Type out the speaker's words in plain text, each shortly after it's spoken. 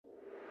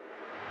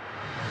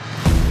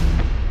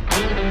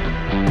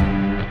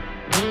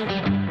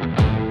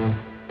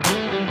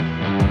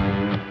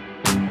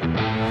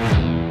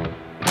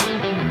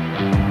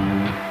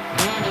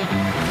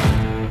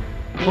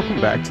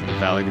back to the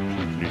Valley to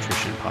Peak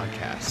Nutrition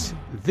Podcast.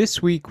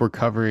 This week, we're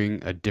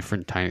covering a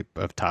different type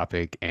of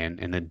topic and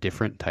in a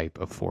different type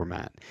of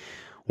format.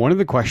 One of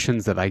the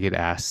questions that I get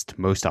asked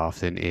most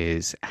often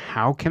is,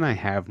 how can I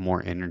have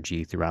more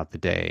energy throughout the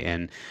day?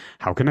 And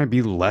how can I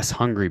be less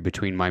hungry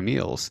between my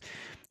meals?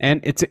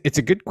 And it's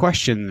a good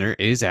question. There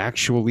is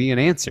actually an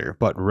answer,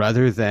 but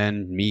rather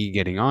than me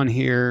getting on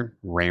here,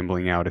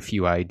 rambling out a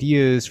few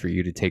ideas for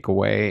you to take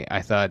away,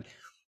 I thought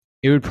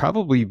it would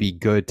probably be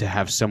good to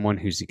have someone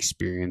who's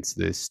experienced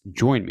this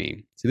join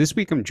me. So this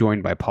week I'm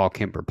joined by Paul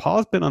Kemper.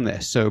 Paul's been on the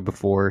show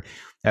before,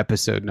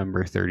 episode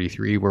number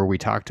 33, where we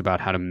talked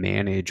about how to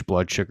manage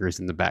blood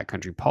sugars in the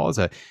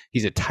backcountry.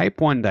 He's a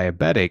type 1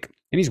 diabetic,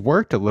 and he's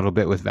worked a little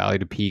bit with Valley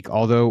to Peak,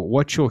 although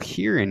what you'll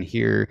hear in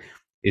here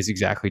is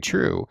exactly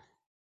true.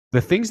 The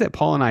things that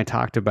Paul and I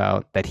talked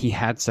about that he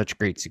had such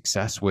great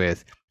success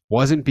with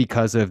wasn't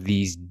because of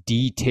these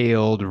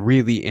detailed,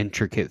 really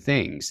intricate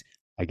things.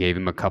 I gave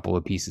him a couple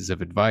of pieces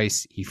of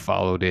advice. He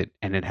followed it,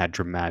 and it had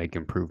dramatic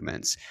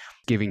improvements,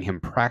 giving him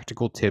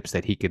practical tips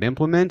that he could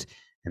implement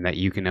and that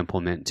you can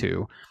implement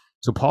too.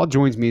 So Paul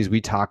joins me as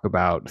we talk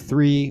about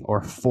 3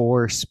 or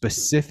 4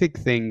 specific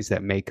things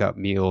that make up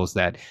meals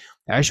that,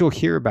 as you'll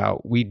hear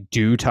about, we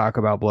do talk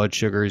about blood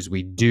sugars,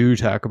 we do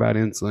talk about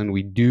insulin,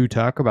 we do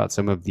talk about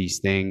some of these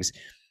things.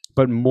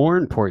 But more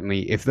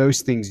importantly, if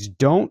those things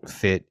don't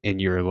fit in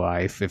your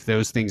life, if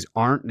those things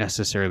aren't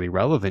necessarily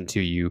relevant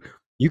to you,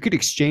 you could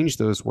exchange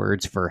those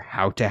words for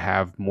how to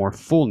have more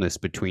fullness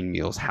between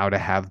meals, how to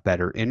have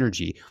better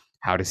energy,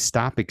 how to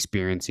stop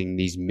experiencing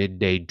these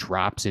midday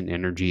drops in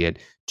energy at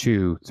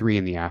 2, 3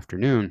 in the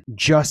afternoon,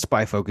 just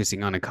by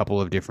focusing on a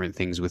couple of different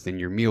things within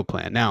your meal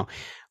plan. Now,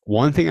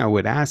 one thing I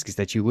would ask is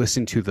that you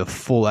listen to the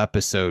full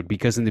episode,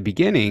 because in the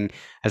beginning,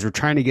 as we're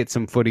trying to get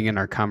some footing in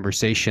our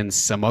conversations,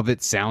 some of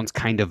it sounds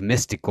kind of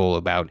mystical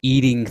about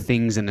eating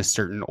things in a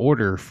certain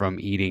order, from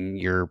eating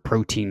your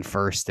protein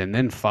first and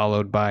then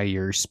followed by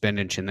your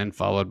spinach and then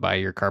followed by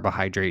your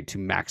carbohydrate to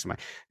maximize.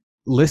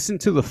 Listen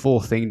to the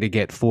full thing to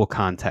get full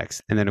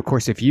context. And then, of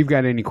course, if you've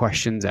got any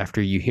questions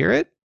after you hear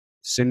it,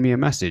 send me a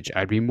message.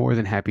 I'd be more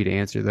than happy to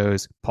answer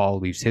those. Paul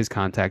leaves his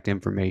contact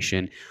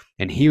information,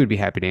 and he would be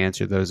happy to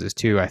answer those as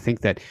too. I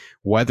think that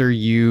whether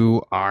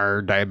you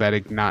are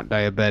diabetic, not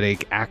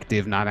diabetic,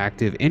 active, not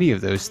active, any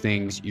of those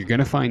things, you're going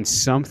to find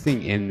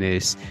something in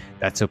this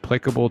that's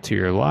applicable to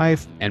your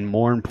life, and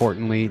more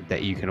importantly,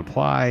 that you can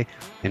apply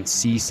and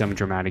see some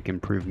dramatic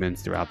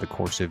improvements throughout the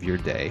course of your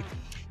day.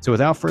 So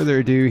without further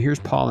ado, here's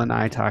Paul and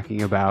I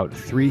talking about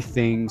 3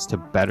 things to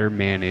better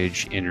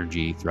manage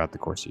energy throughout the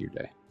course of your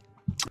day.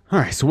 All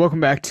right, so welcome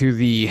back to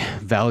the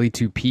Valley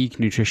to Peak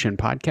Nutrition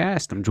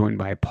Podcast. I'm joined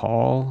by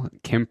Paul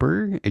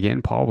Kemper.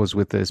 Again, Paul was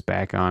with us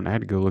back on, I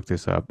had to go look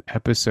this up,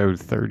 episode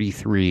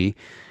 33,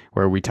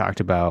 where we talked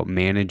about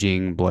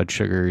managing blood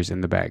sugars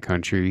in the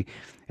backcountry.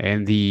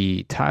 And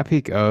the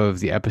topic of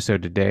the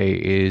episode today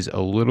is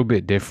a little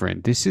bit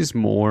different. This is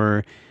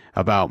more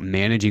about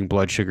managing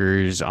blood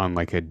sugars on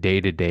like a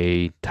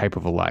day-to-day type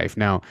of a life.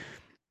 Now,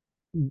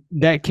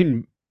 that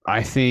can,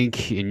 I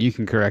think, and you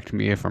can correct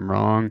me if I'm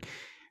wrong,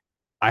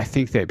 I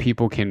think that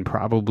people can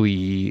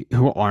probably,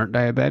 who aren't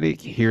diabetic,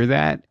 hear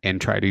that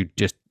and try to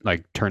just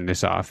like turn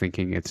this off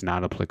thinking it's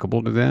not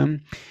applicable to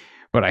them.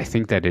 But I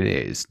think that it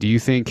is. Do you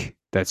think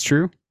that's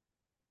true?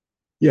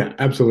 Yeah,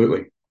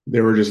 absolutely.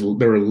 There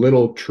were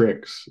little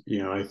tricks.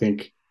 I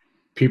think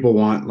people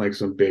want like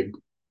some big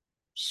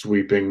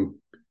sweeping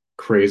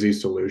crazy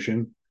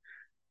solution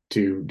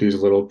to these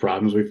little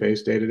problems we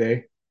face day to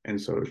day. And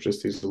so it's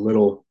just these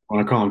little, I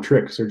want to call them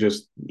tricks, or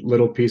just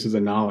little pieces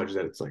of knowledge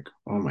that it's like,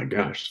 oh my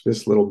gosh,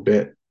 this little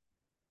bit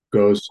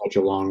goes such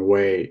a long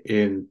way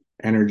in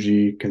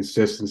energy,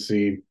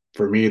 consistency.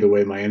 For me, the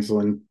way my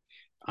insulin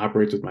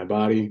operates with my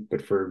body,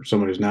 but for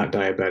someone who's not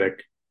diabetic,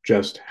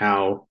 just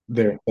how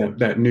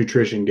that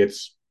nutrition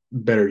gets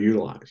better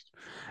utilized.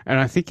 And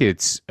I think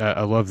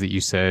I love that you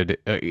said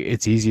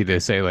it's easy to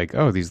say like,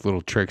 oh, these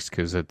little tricks,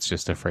 because it's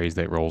just a phrase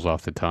that rolls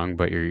off the tongue,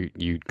 but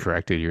you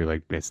corrected, you're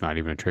like, it's not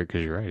even a trick,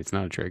 because you're right, it's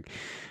not a trick.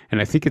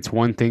 And I think it's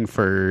one thing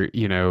for,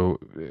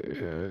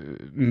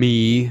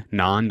 me,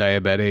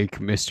 non-diabetic,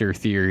 Mr.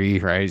 Theory,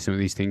 right? Some of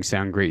these things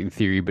sound great in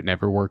theory, but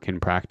never work in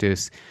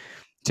practice,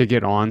 to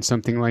get on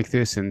something like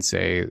this and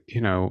say,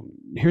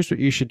 here's what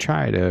you should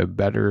try to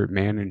better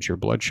manage your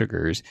blood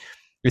sugars.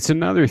 It's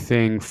another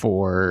thing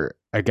for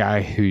a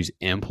guy who's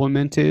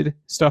implemented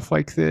stuff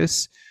like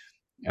this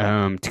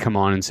to come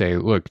on and say,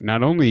 look,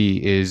 not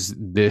only is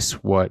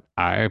this what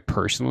I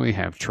personally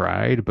have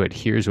tried, but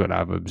here's what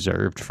I've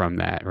observed from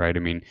that, right? I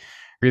mean,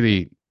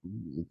 really,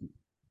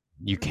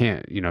 you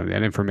can't,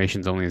 that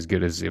information's only as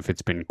good as if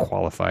it's been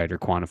qualified or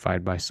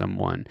quantified by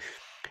someone.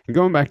 And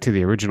going back to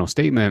the original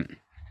statement,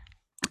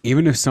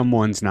 even if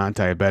someone's not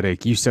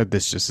diabetic, you said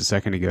this just a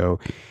second ago,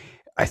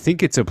 I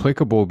think it's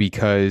applicable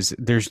because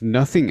there's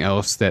nothing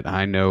else that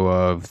I know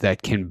of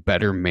that can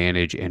better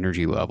manage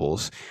energy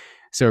levels.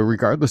 So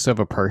regardless of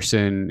a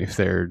person, if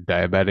they're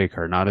diabetic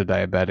or not a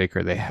diabetic,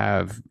 or they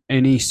have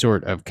any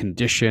sort of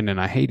condition, and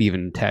I hate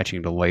even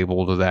attaching the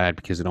label to that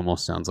because it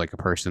almost sounds like a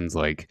person's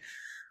like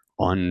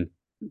un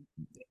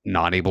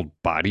not able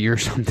body or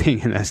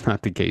something, and that's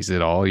not the case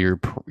at all.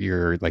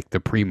 You're like the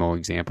primo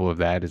example of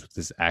that, is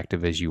as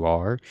active as you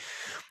are.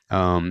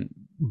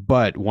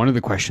 But one of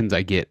the questions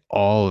I get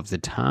all of the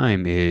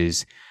time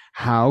is,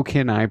 how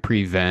can I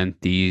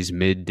prevent these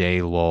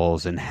midday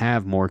lulls and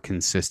have more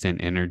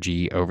consistent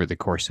energy over the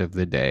course of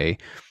the day?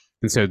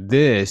 And so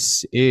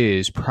this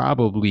is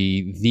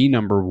probably the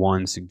number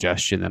one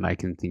suggestion that I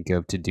can think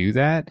of to do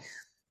that,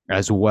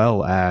 as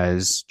well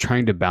as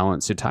trying to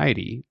balance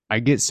satiety.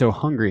 I get so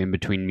hungry in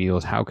between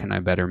meals. How can I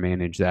better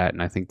manage that?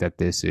 And I think that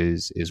this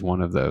is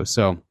one of those.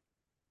 So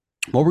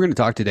what we're going to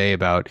talk today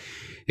about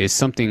is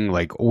something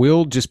like,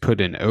 we'll just put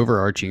an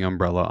overarching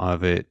umbrella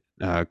of it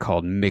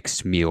called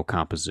mixed meal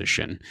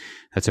composition.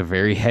 That's a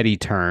very heady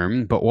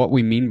term, but what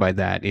we mean by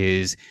that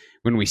is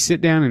when we sit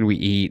down and we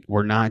eat,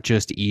 we're not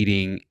just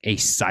eating a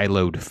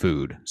siloed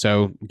food.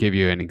 So I'll give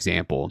you an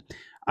example.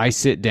 I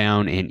sit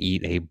down and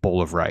eat a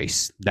bowl of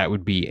rice. That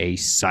would be a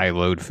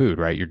siloed food,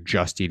 right? You're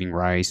just eating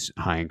rice,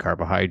 high in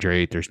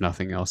carbohydrate. There's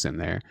nothing else in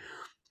there.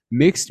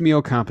 Mixed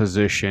meal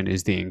composition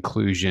is the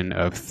inclusion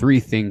of three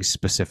things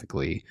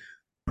specifically: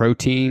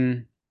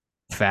 protein,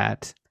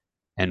 fat,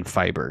 and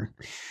fiber.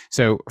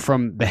 So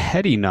from the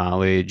heady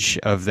knowledge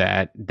of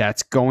that,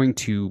 that's going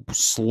to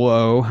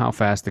slow how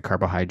fast the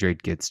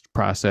carbohydrate gets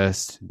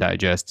processed,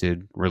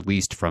 digested,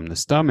 released from the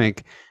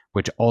stomach,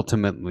 which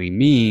ultimately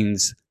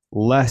means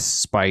less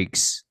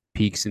spikes,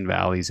 peaks, and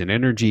valleys in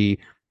energy,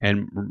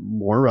 and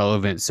more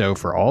relevant so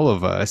for all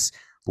of us,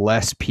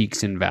 less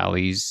peaks and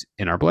valleys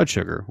in our blood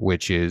sugar,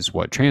 which is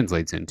what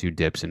translates into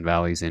dips and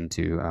valleys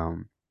into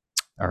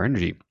our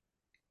energy.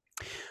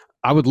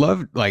 I would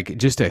love like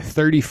just a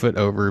 30-foot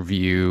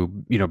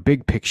overview,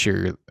 big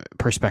picture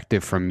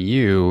perspective from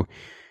you.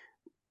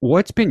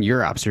 What's been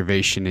your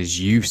observation as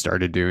you've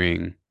started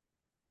doing,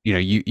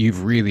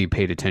 you've really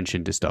paid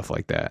attention to stuff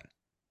like that?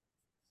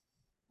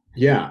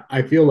 Yeah,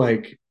 I feel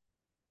like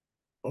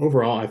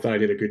overall, I thought I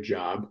did a good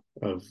job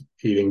of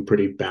eating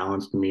pretty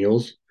balanced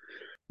meals.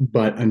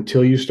 But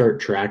until you start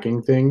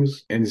tracking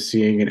things and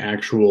seeing an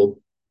actual,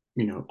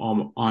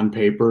 on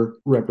paper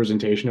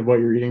representation of what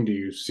you're eating, do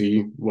you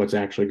see what's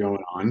actually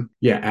going on?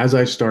 Yeah, as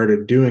I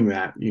started doing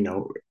that,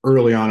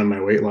 early on in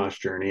my weight loss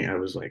journey, I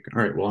was like,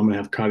 all right, well, I'm going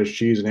to have cottage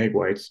cheese and egg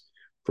whites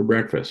for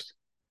breakfast.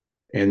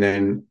 And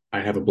then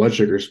I'd have a blood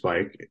sugar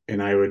spike,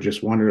 and I would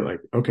just wonder,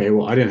 like, okay,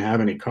 well, I didn't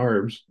have any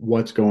carbs.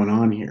 What's going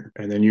on here?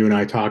 And then you and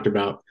I talked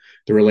about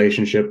the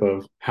relationship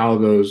of how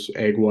those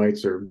egg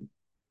whites are,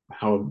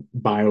 how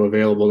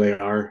bioavailable they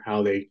are,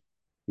 how they,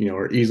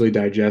 are easily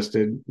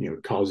digested,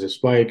 cause a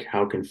spike.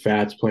 How can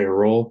fats play a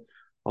role?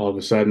 All of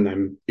a sudden,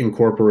 I'm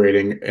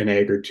incorporating an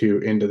egg or two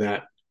into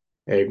that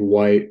egg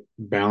white,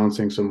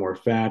 balancing some more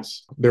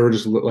fats. There were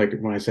just, like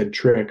when I said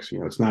tricks,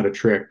 it's not a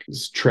trick.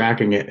 It's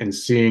tracking it and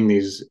seeing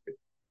these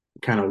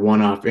kind of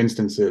one-off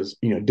instances,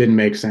 didn't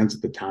make sense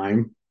at the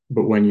time,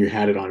 but when you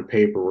had it on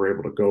paper, we're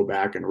able to go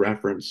back and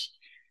reference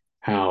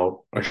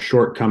how a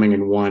shortcoming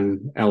in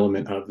one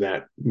element of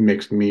that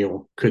mixed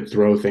meal could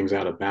throw things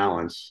out of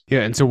balance. Yeah,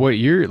 and so what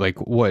you're like,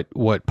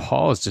 what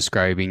Paul is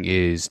describing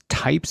is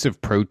types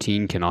of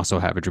protein can also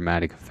have a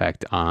dramatic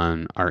effect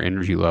on our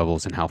energy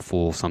levels and how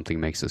full something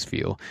makes us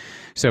feel.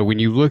 So when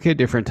you look at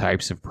different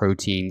types of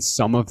protein,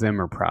 some of them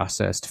are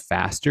processed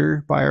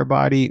faster by our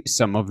body,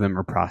 some of them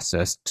are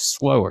processed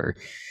slower.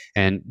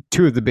 And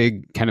two of the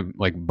big kind of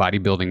like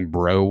bodybuilding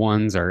bro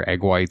ones are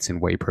egg whites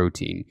and whey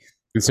protein.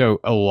 And so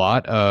a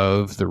lot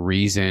of the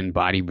reason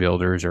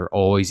bodybuilders are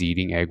always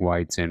eating egg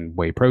whites and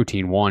whey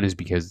protein, one is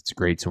because it's a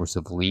great source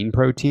of lean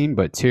protein,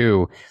 but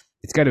two,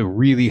 it's got a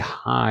really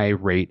high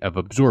rate of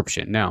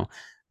absorption. Now,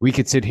 we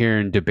could sit here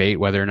and debate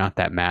whether or not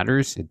that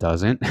matters. It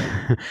doesn't,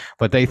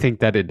 but they think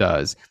that it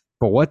does.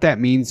 But what that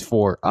means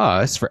for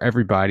us, for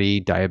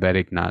everybody,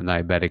 diabetic, not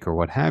diabetic, or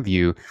what have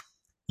you,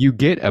 you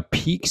get a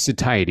peak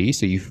satiety.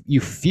 So you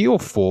feel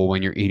full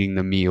when you're eating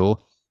the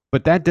meal,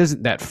 but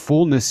that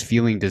fullness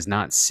feeling does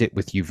not sit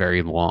with you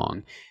very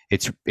long.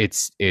 Its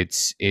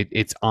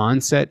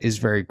onset is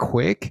very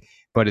quick,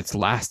 but its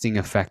lasting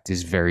effect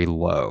is very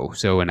low.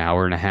 So an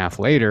hour and a half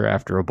later,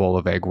 after a bowl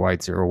of egg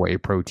whites or a whey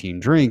protein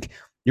drink,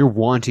 you're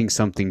wanting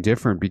something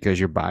different because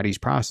your body's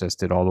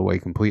processed it all the way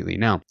completely.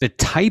 Now, the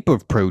type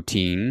of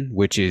protein,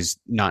 which is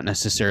not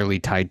necessarily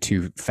tied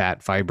to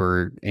fat,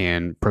 fiber,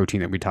 and protein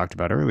that we talked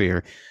about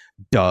earlier,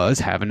 does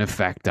have an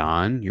effect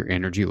on your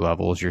energy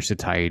levels, your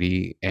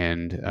satiety,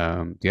 and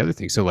the other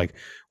things. So like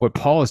what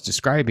Paul is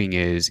describing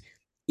is,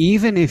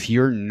 even if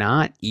you're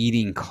not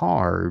eating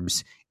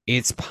carbs,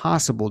 it's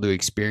possible to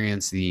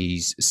experience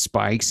these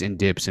spikes and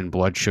dips in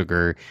blood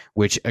sugar,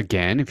 which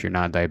again, if you're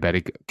not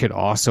diabetic, could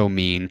also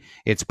mean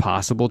it's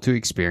possible to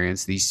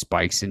experience these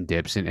spikes and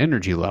dips in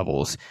energy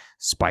levels,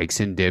 spikes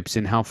and dips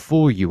in how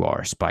full you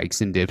are, spikes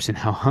and dips in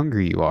how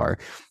hungry you are.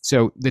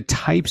 So the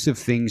types of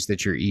things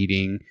that you're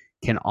eating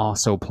can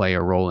also play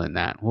a role in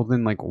that. Well,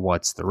 then like,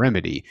 what's the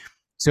remedy?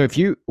 So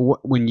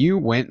when you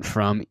went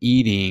from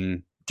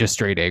eating just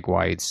straight egg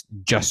whites,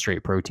 just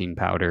straight protein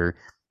powder,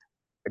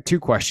 two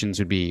questions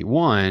would be: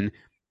 one,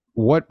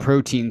 what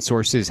protein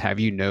sources have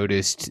you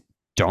noticed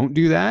don't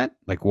do that?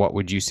 Like, what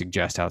would you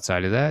suggest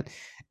outside of that?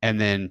 And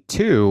then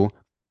two,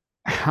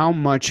 how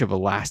much of a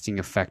lasting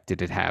effect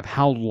did it have?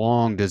 How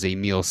long does a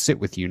meal sit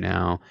with you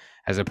now,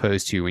 as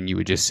opposed to when you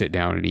would just sit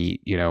down and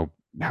eat,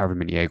 however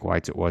many egg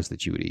whites it was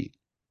that you would eat?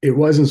 It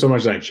wasn't so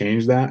much that I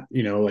changed that,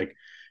 like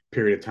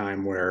period of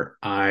time where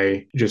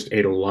I just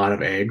ate a lot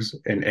of eggs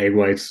and egg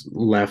whites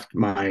left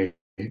my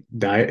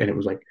diet. And it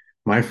was like,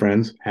 my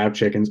friends have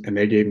chickens and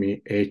they gave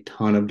me a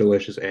ton of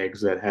delicious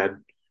eggs that had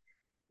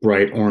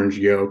bright orange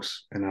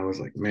yolks. And I was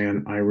like,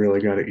 man, I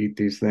really got to eat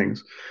these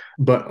things.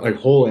 But like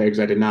whole eggs,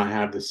 I did not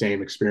have the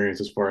same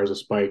experience as far as a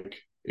spike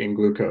in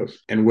glucose.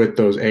 And with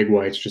those egg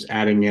whites, just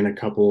adding in a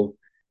couple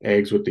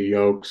eggs with the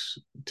yolks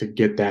to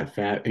get that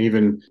fat, and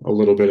even a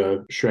little bit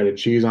of shredded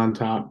cheese on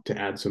top to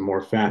add some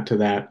more fat to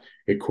that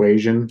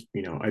equation.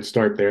 I'd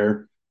start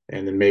there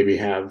and then maybe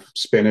have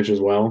spinach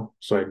as well.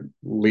 So I'd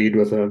lead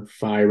with a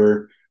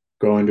fiber,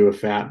 go into a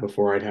fat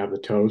before I'd have the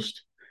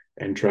toast,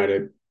 and try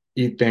to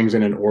eat things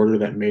in an order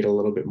that made a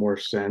little bit more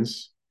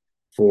sense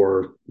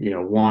for,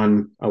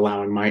 one,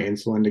 allowing my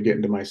insulin to get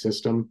into my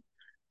system,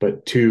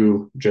 but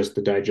two, just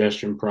the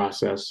digestion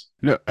process.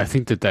 No, I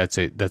think that's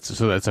a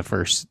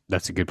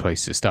good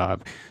place to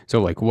stop.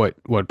 So like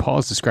what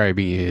Paul's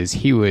describing is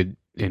he would,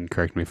 and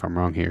correct me if I'm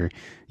wrong here,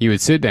 you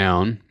would sit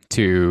down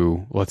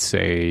to, let's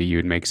say you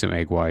would make some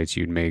egg whites,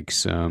 you'd make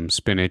some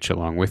spinach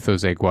along with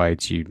those egg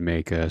whites, you'd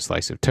make a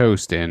slice of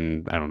toast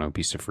and I don't know, a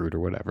piece of fruit or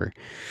whatever.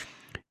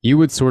 You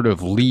would sort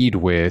of lead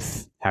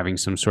with having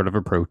some sort of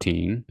a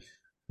protein.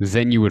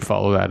 Then you would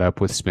follow that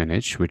up with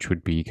spinach, which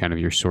would be kind of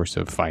your source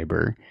of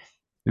fiber.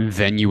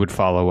 Then you would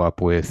follow up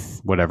with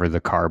whatever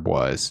the carb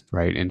was,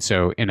 right? And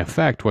so, in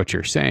effect, what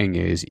you're saying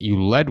is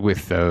you led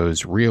with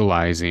those,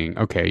 realizing,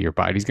 okay, your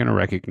body's going to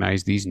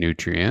recognize these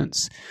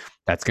nutrients.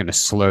 That's going to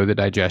slow the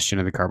digestion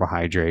of the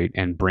carbohydrate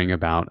and bring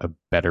about a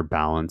better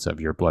balance of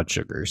your blood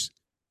sugars.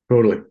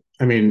 Totally.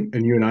 I mean,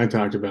 and you and I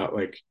talked about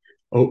like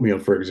oatmeal,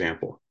 for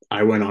example.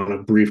 I went on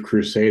a brief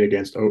crusade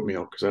against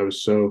oatmeal because I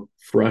was so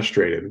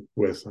frustrated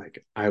with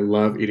like, I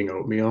love eating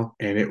oatmeal.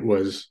 And it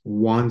was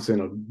once in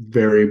a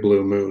very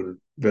blue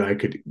moon that I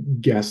could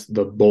guess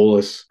the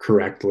bolus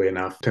correctly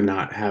enough to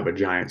not have a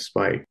giant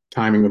spike.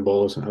 Timing the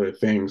bolus and other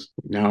things,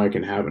 now I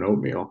can have an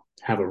oatmeal,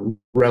 have a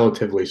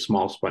relatively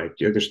small spike.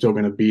 There's still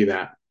going to be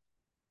that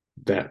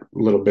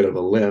little bit of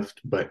a lift,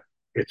 but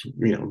it's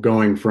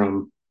going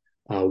from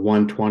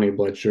 120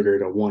 blood sugar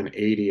to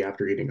 180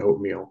 after eating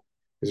oatmeal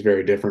is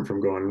very different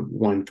from going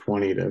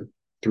 120 to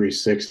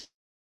 360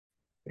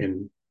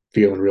 and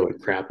feeling really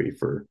crappy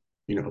for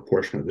a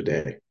portion of the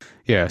day.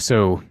 Yeah,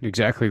 so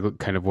exactly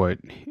kind of what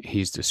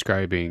he's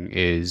describing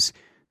is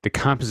the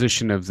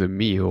composition of the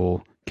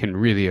meal can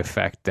really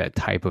affect that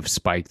type of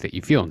spike that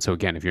you feel. And so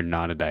again, if you're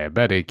not a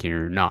diabetic,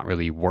 you're not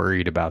really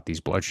worried about these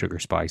blood sugar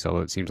spikes,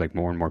 although it seems like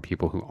more and more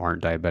people who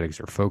aren't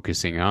diabetics are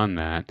focusing on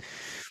that.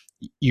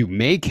 You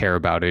may care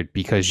about it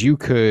because you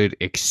could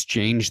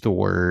exchange the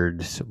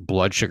words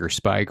blood sugar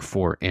spike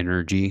for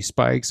energy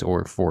spikes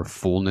or for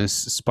fullness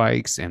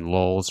spikes and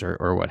lulls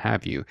or what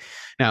have you.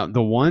 Now,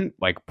 the one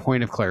like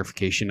point of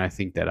clarification I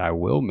think that I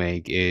will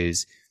make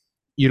is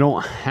you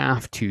don't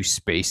have to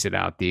space it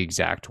out the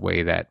exact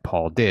way that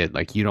Paul did.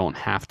 Like you don't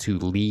have to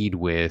lead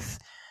with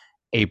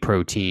a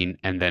protein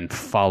and then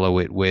follow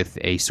it with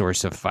a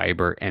source of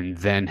fiber and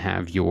then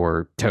have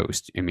your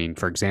toast. I mean,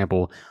 for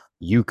example,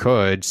 you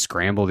could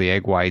scramble the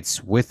egg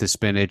whites with the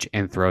spinach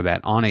and throw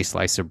that on a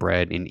slice of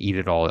bread and eat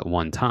it all at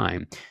one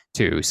time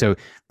too. So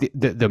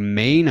the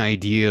main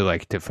idea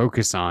like to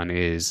focus on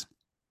is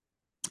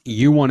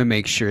you want to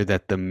make sure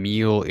that the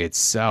meal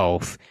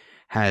itself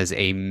has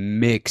a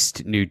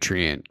mixed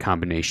nutrient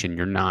combination.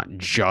 You're not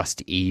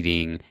just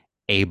eating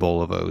a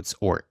bowl of oats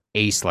or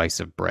a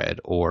slice of bread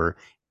or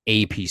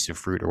a piece of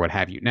fruit or what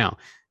have you. Now,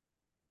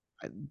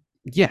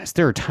 yes,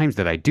 there are times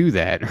that I do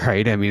that,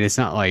 right? I mean, it's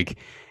not like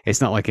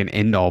an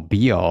end all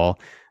be all,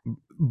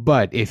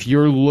 but if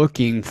you're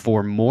looking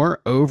for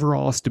more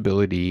overall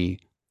stability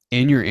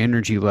in your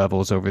energy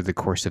levels over the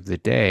course of the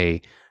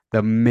day,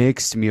 the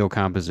mixed meal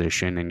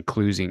composition,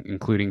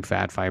 including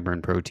fat, fiber,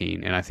 and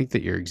protein. And I think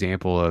that your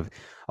example of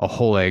a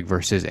whole egg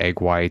versus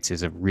egg whites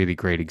is a really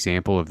great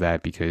example of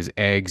that because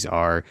eggs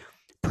are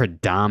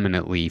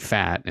predominantly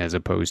fat as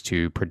opposed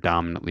to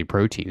predominantly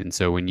protein. And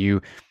so when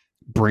you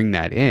bring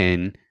that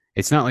in,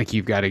 it's not like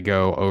you've got to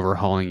go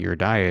overhauling your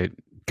diet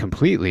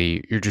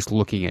completely. You're just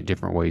looking at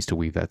different ways to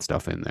weave that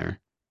stuff in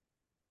there.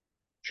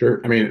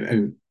 Sure. I mean,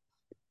 and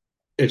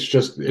it's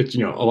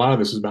a lot of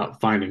this is about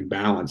finding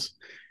balance.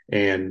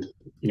 And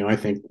I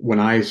think when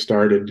I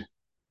started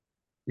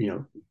you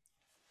know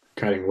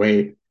cutting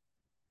weight,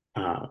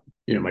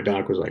 my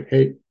doc was like,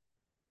 hey,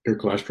 your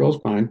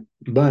cholesterol's fine,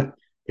 but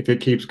if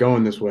it keeps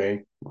going this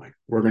way, like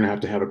we're gonna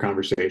have a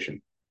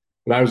conversation.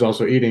 But I was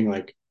also eating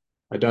like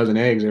a dozen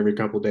eggs every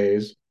couple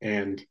days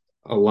and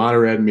a lot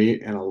of red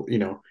meat, and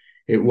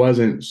it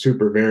wasn't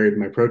super varied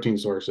my protein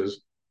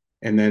sources.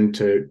 And then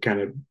to kind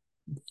of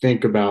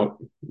think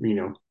about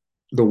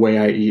the way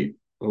I eat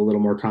a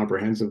little more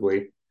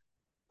comprehensively.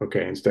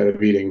 Okay, instead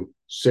of eating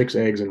 6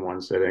 eggs in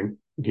one sitting,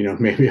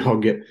 maybe I'll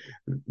get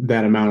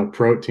that amount of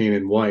protein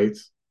in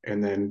whites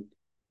and then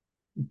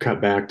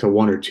cut back to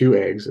one or two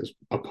eggs as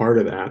a part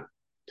of that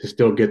to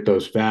still get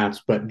those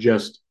fats, but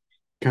just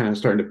kind of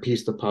starting to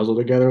piece the puzzle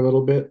together a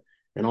little bit.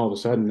 And all of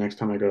a sudden, next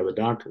time I go to the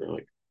doctor, they're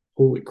like,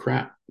 holy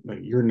crap, like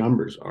your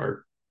numbers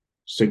are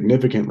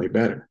significantly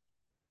better,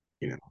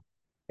 you know.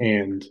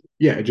 And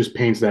yeah, it just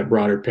paints that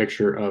broader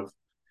picture of,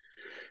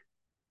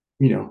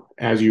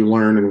 as you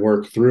learn and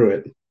work through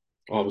it,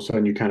 all of a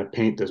sudden you kind of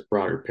paint this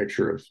broader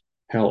picture of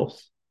health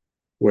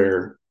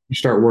where you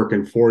start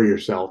working for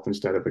yourself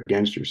instead of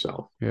against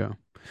yourself. Yeah.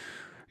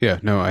 Yeah,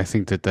 no, I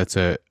think that that's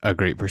a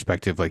great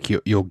perspective. Like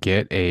you'll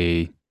get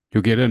a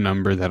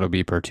number that'll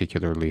be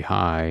particularly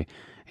high,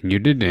 and you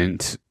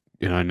didn't.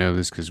 I know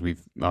this because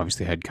we've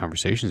obviously had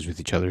conversations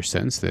with each other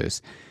since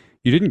this.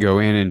 You didn't go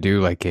in and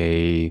do like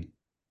a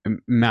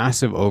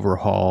massive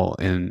overhaul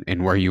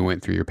in where you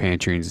went through your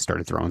pantry and just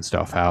started throwing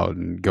stuff out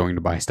and going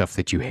to buy stuff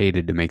that you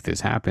hated to make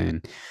this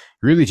happen.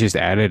 You really just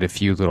added a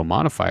few little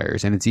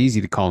modifiers, and it's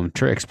easy to call them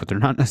tricks, but they're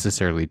not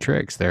necessarily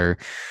tricks. They're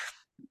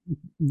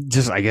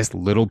just, I guess,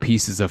 little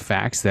pieces of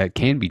facts that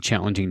can be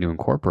challenging to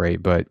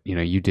incorporate, but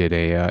you did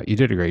a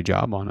great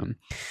job on them.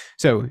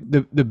 So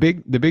the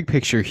big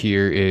picture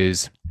here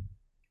is,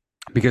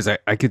 because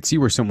I could see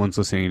where someone's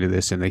listening to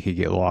this and they could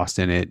get lost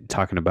in it,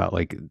 talking about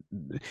like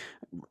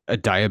a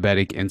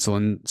diabetic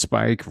insulin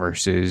spike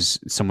versus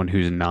someone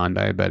who's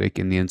non-diabetic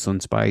in the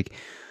insulin spike.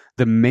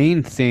 The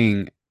main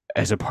thing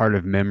as a part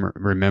of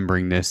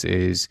remembering this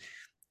is,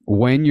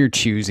 when you're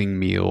choosing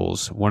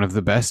meals, one of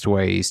the best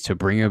ways to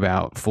bring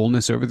about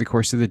fullness over the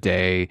course of the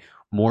day,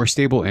 more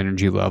stable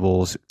energy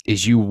levels,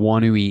 is you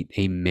want to eat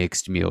a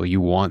mixed meal. You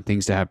want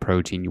things to have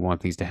protein, you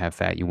want things to have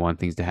fat, you want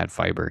things to have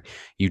fiber.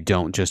 You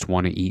don't just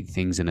want to eat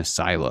things in a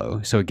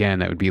silo. So again,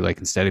 that would be like,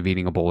 instead of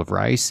eating a bowl of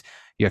rice,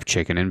 you have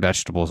chicken and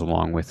vegetables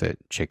along with it.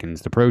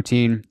 Chicken's the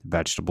protein,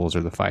 vegetables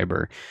are the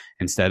fiber.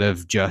 Instead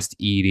of just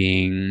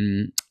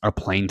eating a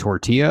plain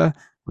tortilla,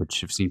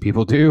 which I've seen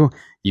people do,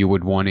 you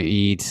would want to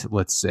eat,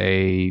 let's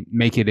say,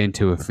 make it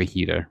into a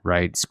fajita,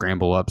 right?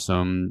 Scramble up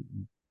some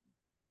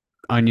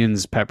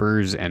onions,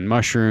 peppers, and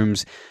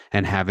mushrooms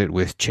and have it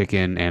with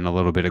chicken and a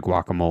little bit of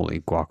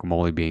guacamole.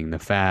 Guacamole being the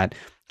fat,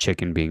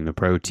 chicken being the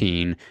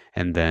protein,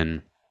 and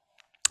then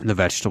the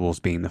vegetables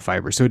being the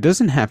fiber. So it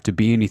doesn't have to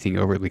be anything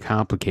overly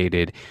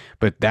complicated,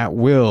 but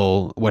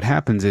what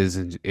happens is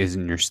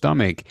in your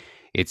stomach,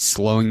 it's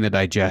slowing the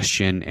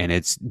digestion, and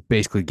it's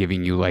basically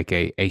giving you like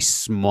a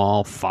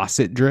small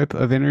faucet drip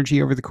of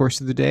energy over the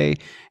course of the day,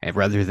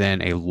 rather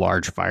than a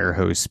large fire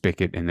hose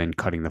spigot and then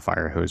cutting the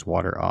fire hose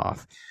water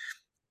off.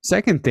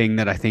 Second thing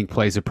that I think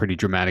plays a pretty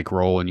dramatic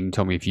role, and you can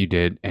tell me if you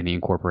did any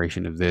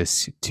incorporation of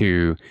this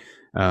too,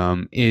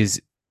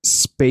 is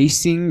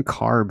spacing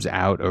carbs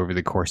out over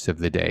the course of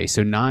the day.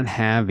 So not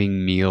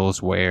having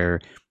meals where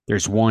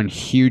there's one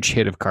huge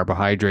hit of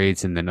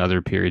carbohydrates and then other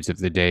periods of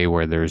the day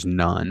where there's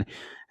none.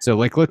 So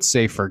like, let's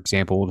say, for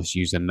example, we'll just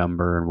use a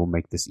number and we'll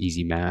make this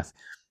easy math.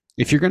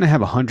 If you're going to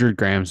have 100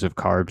 grams of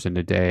carbs in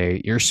a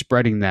day, you're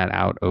spreading that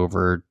out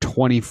over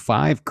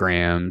 25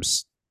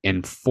 grams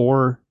in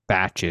 4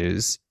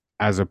 batches,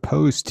 as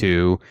opposed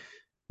to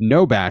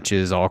no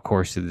batches all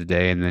course of the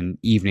day, and then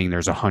evening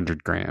there's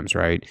 100 grams,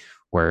 right?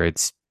 Where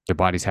it's the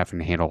body's having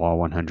to handle all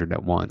 100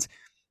 at once.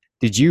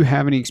 Did you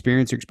have any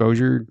experience or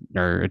exposure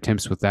or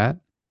attempts with that?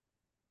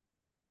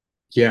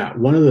 Yeah,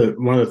 one of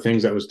the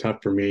things that was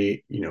tough for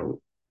me,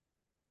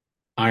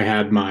 I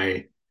had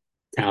my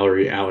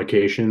calorie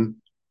allocation,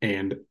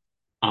 and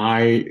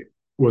I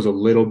was a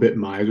little bit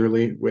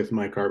miserly with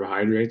my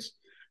carbohydrates,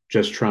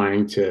 just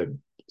trying to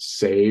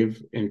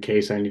save in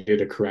case I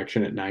needed a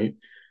correction at night.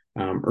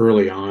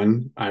 Early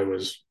on, I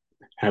was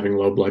having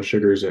low blood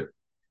sugars at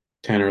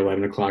 10 or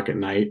 11 o'clock at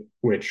night,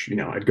 which,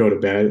 I'd go to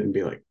bed and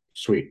be like,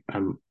 sweet,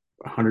 I'm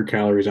 100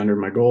 calories under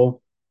my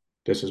goal.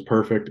 This is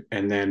perfect.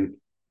 And then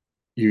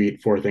you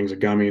eat 4 things of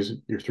gummies,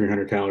 you're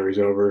 300 calories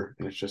over.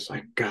 And it's just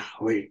like,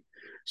 golly.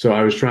 So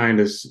I was trying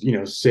to,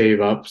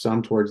 save up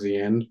some towards the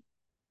end.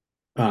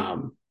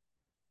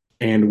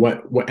 And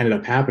what ended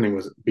up happening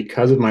was,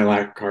 because of my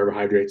lack of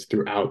carbohydrates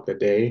throughout the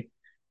day,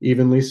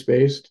 evenly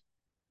spaced,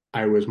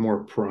 I was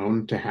more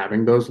prone to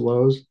having those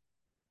lows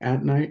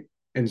at night.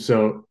 And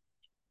so,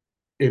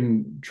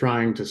 in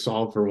trying to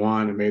solve for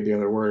one, it made the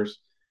other worse.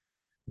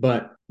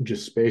 But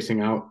just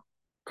spacing out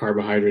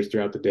carbohydrates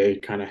throughout the day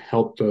kind of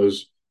helped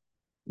those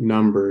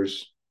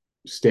numbers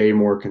stay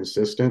more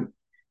consistent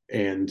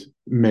and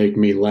make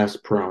me less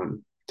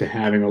prone to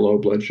having a low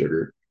blood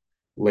sugar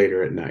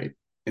later at night.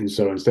 And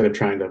so, instead of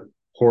trying to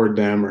hoard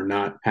them or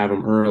not have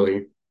them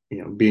early,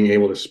 being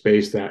able to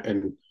space that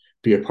and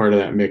be a part of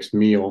that mixed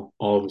meal,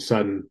 all of a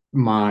sudden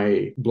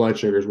my blood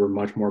sugars were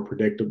much more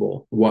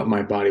predictable. What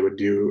my body would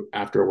do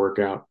after a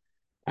workout,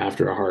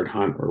 after a hard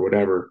hunt or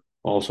whatever,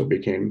 also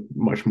became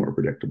much more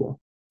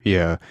predictable.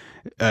 Yeah,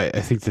 I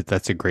think that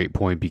that's a great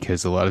point,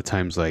 because a lot of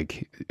times,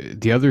 like,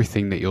 the other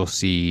thing that you'll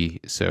see,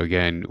 so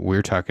again,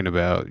 you're talking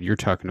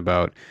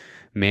about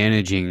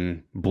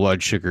managing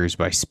blood sugars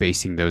by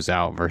spacing those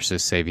out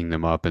versus saving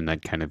them up and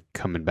that kind of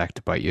coming back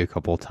to bite you a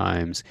couple of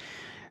times.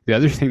 The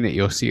other thing that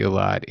you'll see a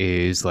lot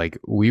is like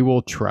we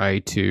will try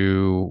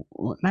to,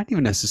 well, not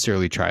even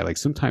necessarily try, like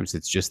sometimes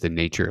it's just the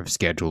nature of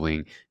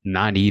scheduling,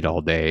 not eat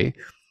all day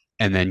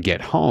and then get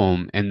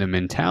home. And the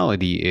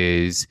mentality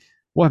is,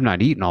 well, I've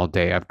not eaten all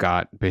day. I've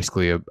got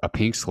basically a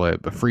pink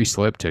slip, a free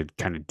slip to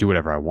kind of do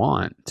whatever I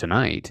want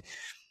tonight.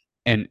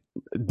 And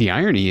the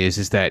irony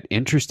is that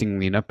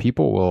interestingly enough,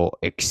 people will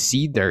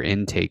exceed their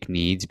intake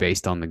needs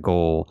based on the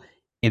goal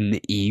in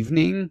the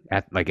evening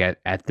at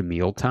the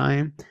meal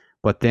time.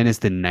 But then as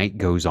the night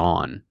goes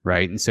on,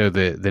 right? And so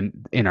the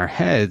in our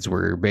heads,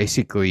 we're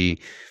basically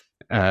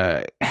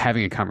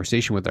having a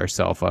conversation with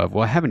ourselves of,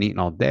 well, I haven't eaten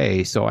all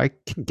day, so I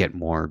can get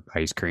more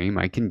ice cream,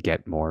 I can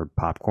get more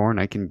popcorn,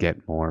 I can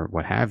get more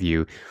what have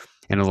you.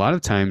 And a lot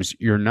of times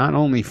you're not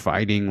only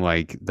fighting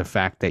like the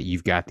fact that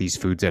you've got these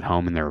foods at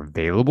home and they're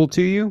available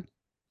to you,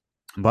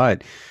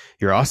 but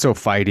you're also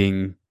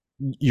fighting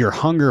your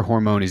hunger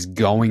hormone is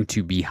going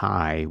to be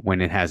high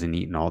when it hasn't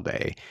eaten all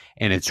day.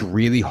 And it's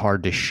really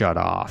hard to shut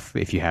off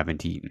if you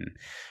haven't eaten.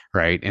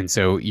 Right. And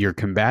so you're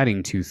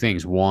combating two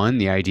things. One,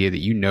 the idea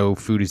that you know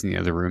food is in the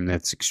other room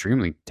that's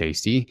extremely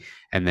tasty.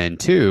 And then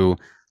two,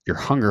 your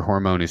hunger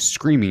hormone is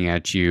screaming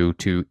at you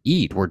to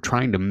eat. We're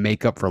trying to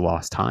make up for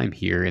lost time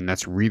here. And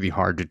that's really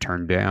hard to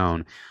turn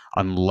down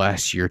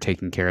unless you're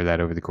taking care of that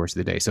over the course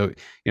of the day. So,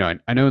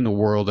 I know in the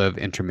world of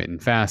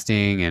intermittent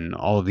fasting and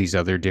all of these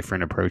other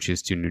different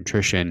approaches to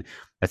nutrition,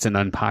 that's an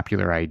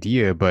unpopular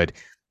idea, but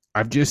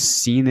I've just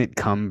seen it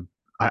come.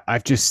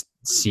 I've just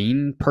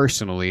seen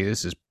personally,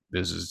 this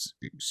is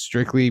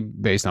strictly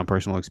based on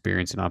personal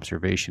experience and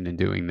observation in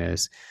doing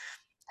this,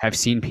 have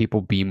seen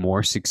people be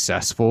more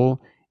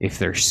successful if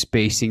they're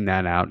spacing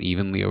that out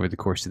evenly over the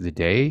course of the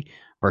day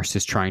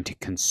versus trying to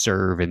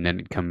conserve and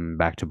then coming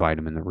back to bite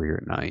them in the rear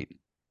at night.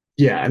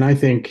 Yeah, and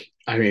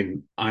I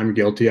mean, I'm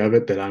guilty of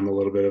it that I'm a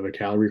little bit of a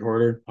calorie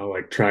hoarder. I'll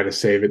like try to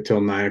save it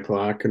till 9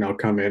 o'clock and I'll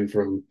come in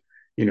from,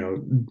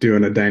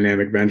 doing a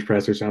dynamic bench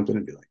press or something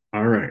and be like,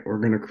 all right, we're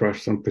going to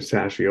crush some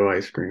pistachio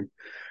ice cream.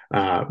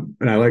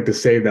 And I like to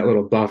save that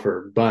little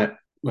buffer, but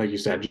like you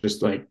said,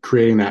 just like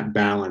creating that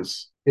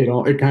balance, it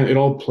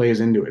all plays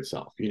into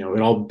itself. It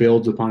all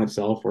builds upon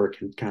itself, or it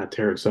can kind of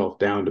tear itself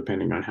down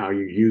depending on how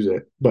you use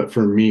it. But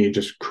for me,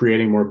 just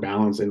creating more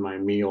balance in my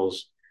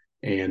meals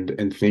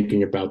and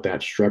thinking about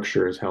that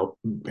structure has helped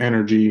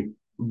energy,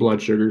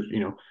 blood sugars.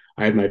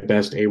 I had my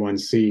best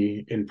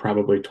A1C in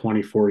probably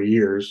 24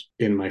 years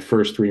in my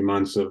first 3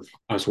 months of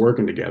us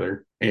working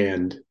together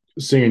and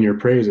singing your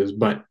praises,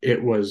 but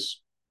it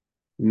was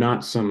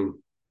not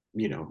some,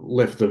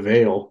 lift the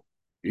veil,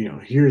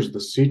 here's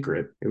the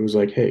secret. It was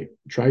like, hey,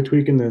 try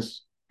tweaking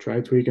this,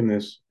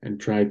 and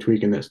try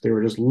tweaking this. They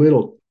were just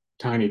little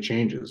tiny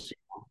changes.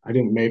 I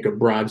didn't make a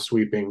broad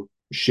sweeping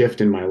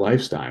shift in my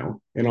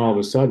lifestyle. And all of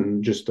a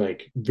sudden, just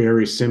like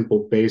very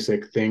simple,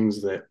 basic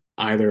things that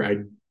either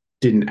I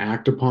didn't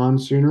act upon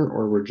sooner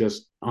or were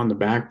just on the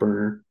back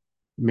burner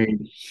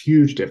made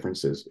huge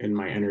differences in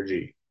my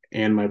energy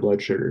and my blood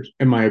sugars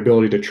and my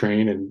ability to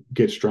train and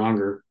get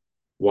stronger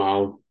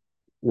while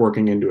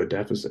working into a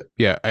deficit.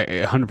 Yeah,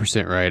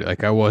 100% right.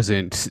 Like I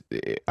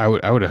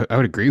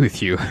would agree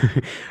with you.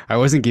 I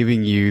wasn't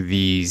giving you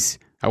these,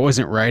 I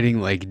wasn't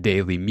writing like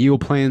daily meal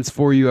plans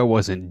for you. I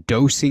wasn't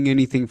dosing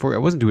anything for you.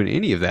 I wasn't doing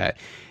any of that.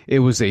 It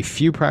was a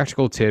few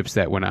practical tips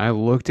that when I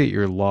looked at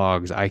your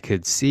logs, I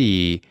could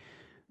see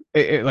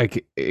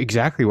like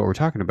exactly what we're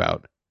talking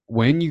about.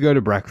 When you go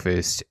to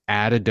breakfast,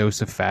 add a dose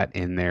of fat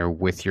in there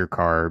with your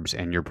carbs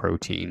and your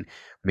protein.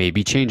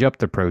 Maybe change up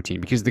the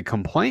protein because the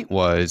complaint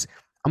was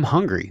I'm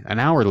hungry an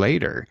hour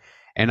later.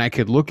 And I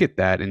could look at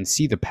that and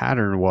see the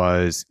pattern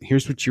was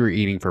here's what you were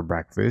eating for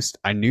breakfast.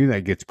 I knew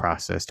that gets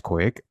processed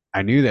quick.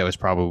 I knew that was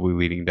probably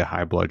leading to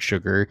high blood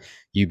sugar,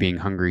 you being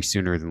hungry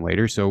sooner than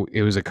later. So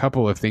it was a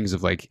couple of things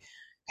of like,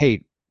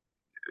 hey,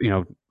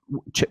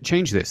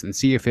 change this and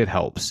see if it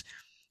helps.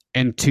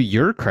 And to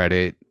your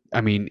credit,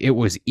 I mean, it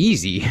was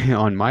easy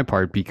on my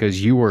part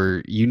because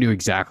you knew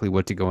exactly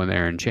what to go in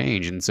there and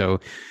change. And so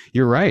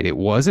you're right. It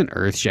wasn't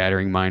earth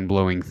shattering, mind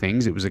blowing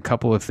things. It was a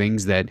couple of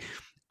things that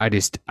I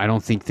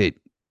don't think that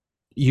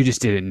you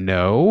just didn't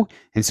know.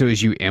 And so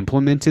as you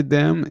implemented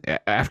them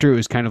after, it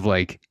was kind of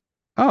like,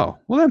 oh,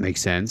 well, that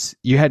makes sense.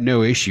 You had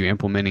no issue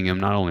implementing them,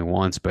 not only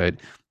once, but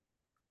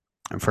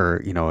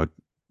for,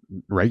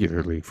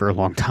 regularly for a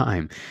long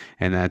time.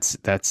 And that's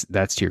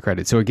to your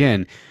credit. So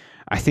again,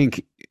 I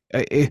think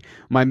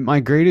my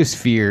greatest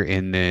fear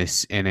in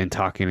this and in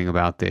talking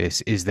about this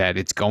is that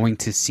it's going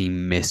to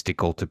seem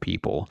mystical to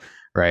people,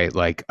 right?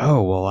 Like,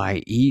 oh, well,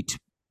 I eat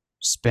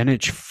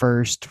spinach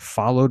first,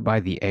 followed by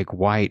the egg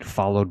white,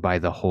 followed by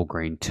the whole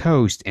grain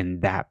toast,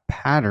 and that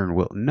pattern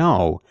will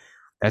no.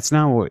 That's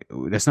not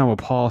what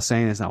Paul's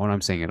saying. That's not what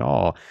I'm saying at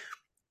all.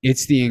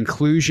 It's the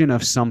inclusion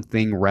of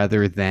something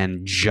rather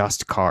than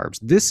just carbs.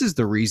 This is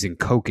the reason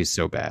Coke is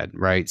so bad,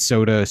 right?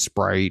 Soda,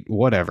 Sprite,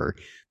 whatever.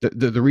 One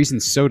of the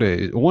reasons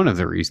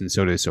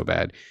soda is so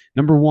bad.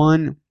 Number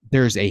one,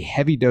 there's a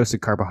heavy dose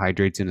of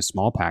carbohydrates in a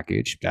small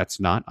package. That's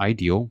not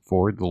ideal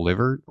for the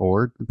liver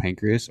or the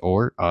pancreas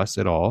or us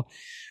at all.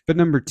 But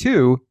number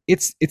two,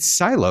 it's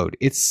siloed.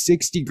 It's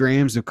 60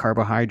 grams of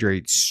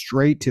carbohydrates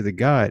straight to the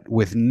gut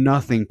with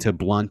nothing to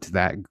blunt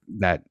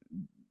that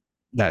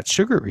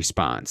sugar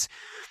response.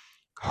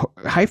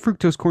 High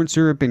fructose corn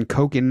syrup and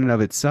Coke in and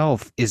of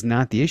itself is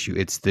not the issue.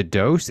 It's the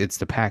dose, it's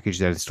the package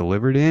that it's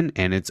delivered in,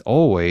 and it's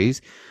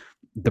always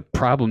the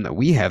problem that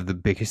we have the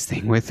biggest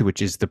thing with,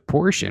 which is the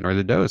portion or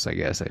the dose, I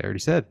guess I already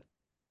said.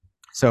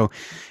 So,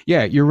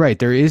 yeah, you're right.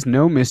 There is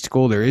no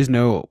mystical, there is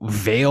no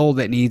veil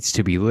that needs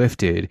to be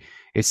lifted.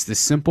 It's the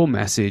simple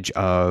message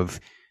of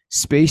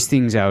space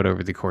things out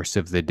over the course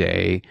of the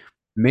day.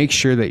 Make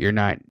sure that you're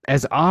not,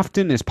 as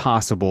often as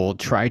possible,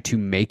 try to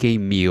make a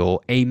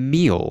meal,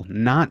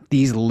 not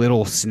these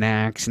little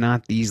snacks,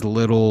 not these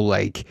little,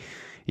 like,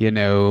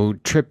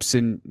 trips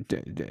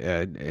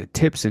and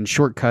tips and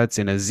shortcuts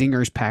and a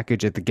Zingers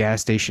package at the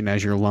gas station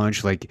as your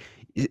lunch. Like,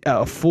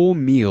 a full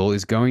meal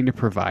is going to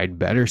provide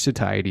better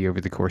satiety over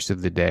the course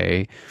of the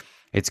day.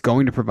 It's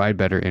going to provide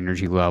better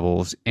energy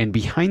levels. And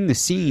behind the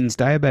scenes,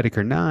 diabetic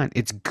or not,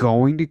 it's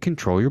going to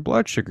control your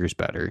blood sugars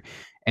better.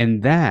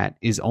 And that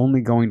is only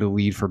going to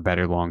lead for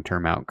better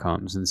long-term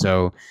outcomes. And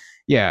so,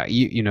 yeah,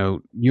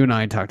 you and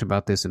I talked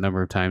about this a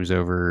number of times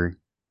over,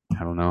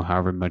 I don't know,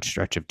 however much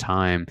stretch of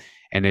time.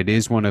 And it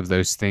is one of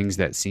those things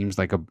that seems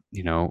like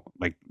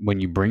like when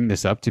you bring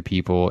this up to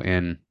people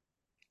and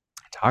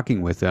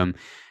talking with them,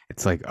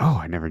 it's like, oh,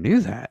 I never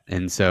knew that.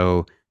 And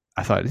so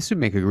I thought this would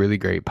make a really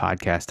great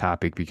podcast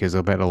topic because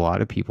I bet a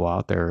lot of people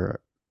out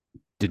there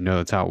didn't know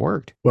that's how it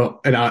worked. Well,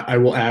 and I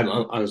will add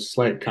a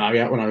slight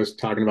caveat when I was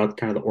talking about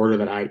kind of the order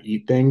that I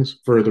eat things.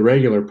 For the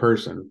regular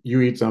person, you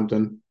eat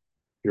something,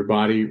 your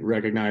body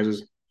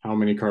recognizes how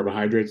many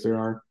carbohydrates there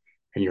are,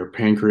 and your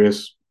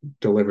pancreas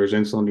delivers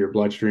insulin to your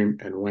bloodstream,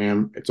 and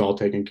wham, it's all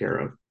taken care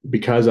of.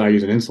 Because I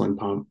use an insulin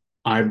pump,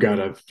 I've got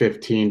a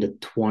 15 to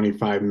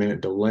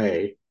 25-minute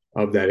delay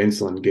of that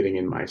insulin getting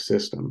in my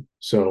system.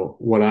 So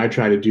what I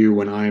try to do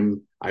when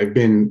I've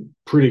been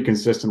pretty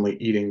consistently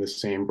eating the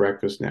same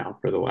breakfast now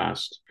for the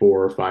last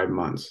 4 or 5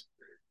 months.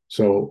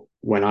 So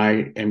when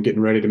I am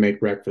getting ready to make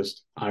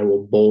breakfast, I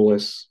will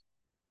bolus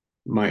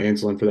my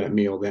insulin for that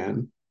meal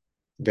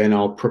then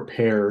I'll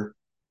prepare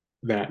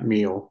that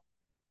meal,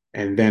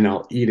 and then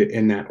I'll eat it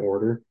in that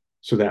order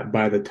so that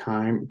by the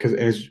time, because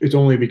it's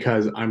only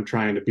because I'm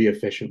trying to be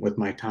efficient with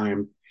my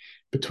time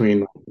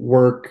between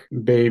work,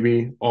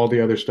 baby, all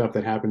the other stuff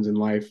that happens in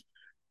life,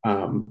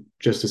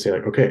 just to say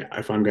like, okay,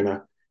 if I'm going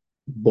to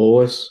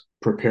bolus,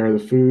 prepare the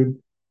food,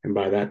 and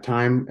by that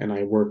time, and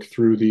I work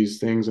through these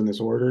things in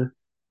this order,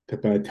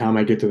 that by the time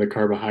I get to the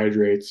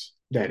carbohydrates,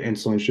 that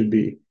insulin should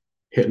be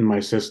hitting my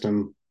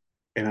system,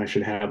 and I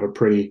should have a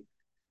pretty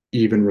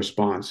even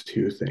response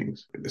to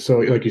things. So,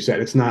 like you said,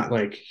 it's not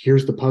like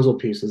here's the puzzle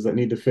pieces that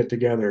need to fit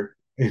together,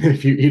 and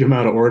if you eat them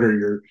out of order,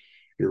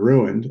 you're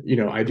ruined.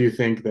 I do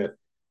think that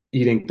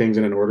eating things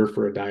in an order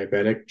for a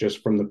diabetic,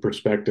 just from the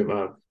perspective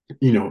of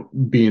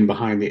being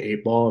behind the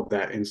eight ball of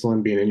that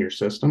insulin being in your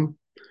system,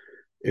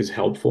 is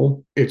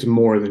helpful. It's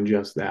more than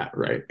just that,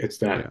 right? It's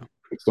the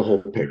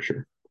whole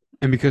picture.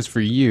 And because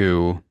for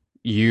you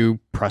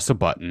press a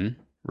button,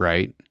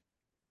 right?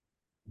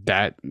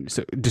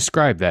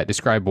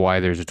 Describe why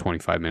there's a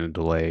 25-minute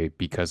delay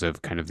because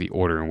of kind of the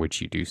order in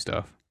which you do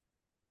stuff.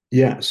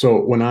 Yeah.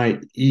 So when I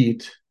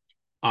eat,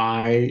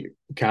 I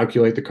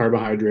calculate the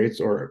carbohydrates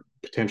or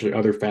potentially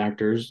other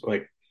factors.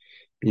 Like,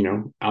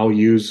 I'll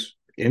use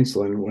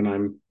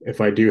insulin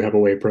if I do have a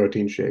whey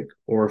protein shake,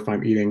 or if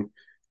I'm eating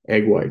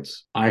egg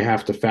whites, I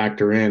have to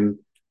factor in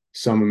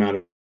some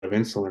amount of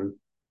insulin,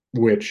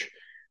 which,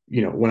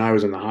 when I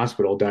was in the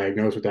hospital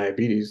diagnosed with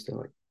diabetes, they're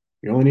like,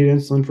 you only need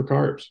insulin for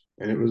carbs.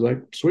 And it was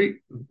like, sweet,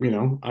 I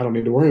don't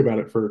need to worry about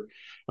it for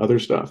other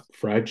stuff,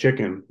 fried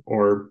chicken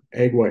or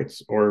egg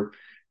whites or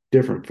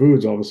different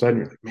foods. All of a sudden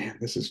you're like, man,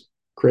 this is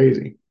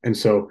crazy. And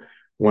so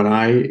when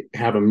I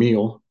have a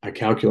meal, I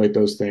calculate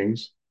those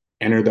things,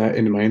 enter that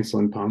into my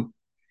insulin pump,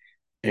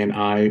 and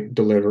I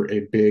deliver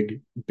a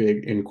big,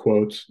 in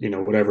quotes,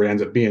 whatever it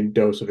ends up being,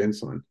 dose of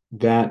insulin.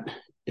 That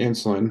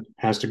insulin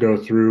has to go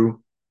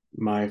through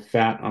my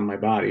fat on my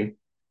body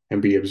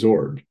and be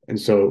absorbed. And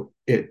so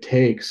it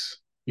takes,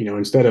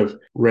 instead of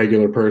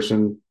regular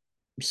person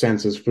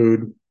senses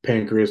food,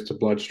 pancreas to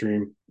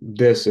bloodstream,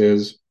 this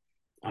is,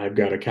 I've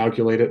got to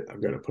calculate it,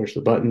 I've got to push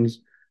the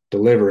buttons,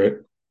 deliver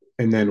it,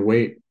 and then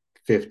wait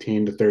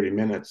 15 to 30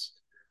 minutes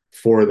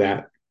for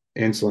that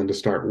insulin to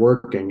start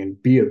working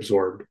and be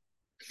absorbed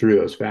through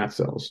those fat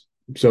cells.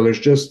 So there's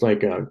just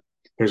like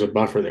there's a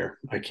buffer there.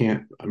 I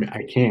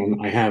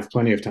have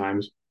plenty of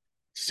times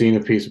seen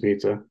a piece of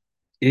pizza,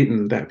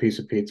 eaten that piece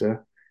of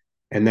pizza,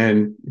 and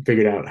then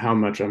figured out how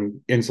much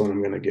insulin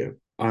I'm going to give.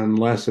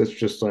 Unless it's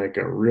just like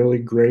a really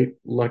great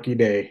lucky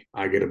day,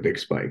 I get a big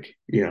spike.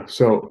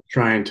 So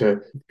trying to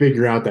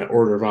figure out that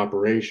order of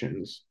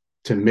operations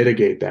to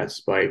mitigate that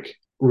spike,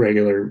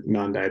 regular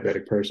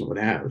non-diabetic person would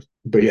have.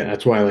 But yeah,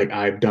 that's why like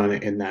I've done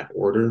it in that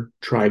order,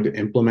 tried to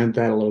implement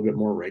that a little bit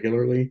more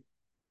regularly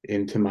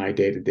into my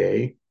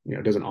day-to-day.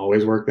 it doesn't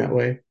always work that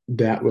way.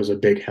 That was a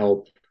big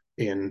help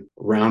in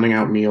rounding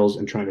out meals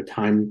and trying to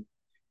time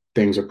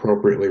things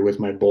appropriately with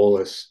my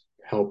bolus,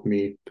 helped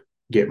me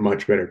get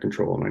much better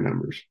control of my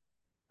numbers.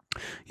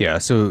 Yeah,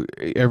 so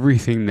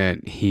everything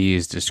that he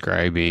is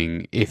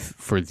describing, if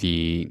for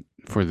the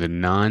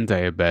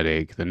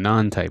non-diabetic, the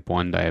non-type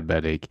 1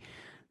 diabetic,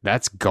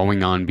 that's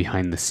going on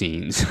behind the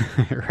scenes,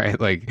 right?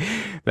 Like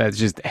that's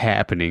just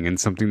happening and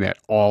something that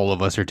all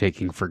of us are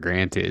taking for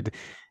granted.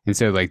 And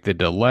so like the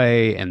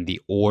delay and the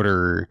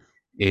order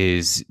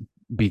is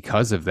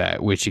because of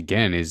that, which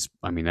again is,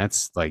 I mean,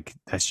 that's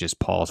just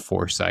Paul's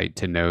foresight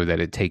to know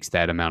that it takes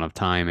that amount of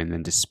time and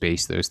then to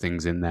space those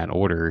things in that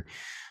order.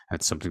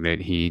 That's something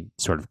that he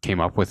sort of came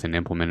up with and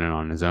implemented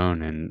on his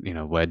own,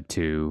 and led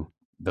to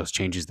those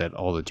changes, that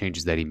all the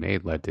changes that he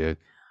made led to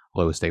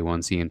lowest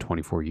A1C in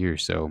 24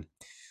 years. So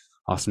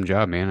awesome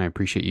job, man. I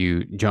appreciate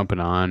you jumping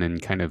on and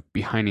kind of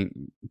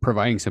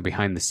providing some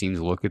behind the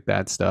scenes look at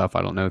that stuff.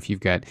 I don't know if you've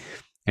got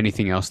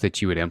anything else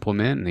that you would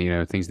implement,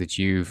 things that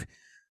you've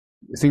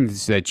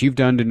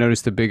done to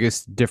notice the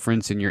biggest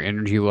difference in your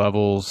energy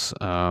levels,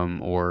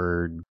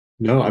 or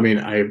No, I mean,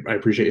 I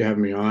appreciate you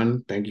having me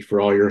on. Thank you for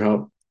all your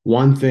help.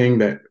 One thing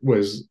that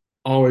was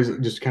always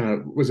just kind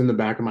of was in the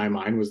back of my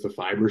mind was the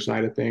fiber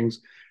side of things,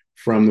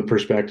 from the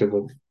perspective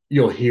of,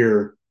 you'll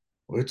hear,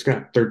 well, it's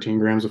got 13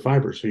 grams of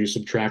fiber. So you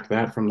subtract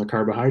that from the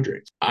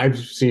carbohydrates. I've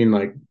seen,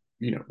 like,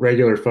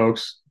 regular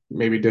folks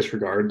maybe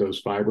disregard those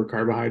fiber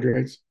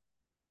carbohydrates.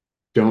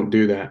 Don't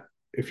do that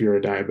if you're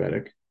a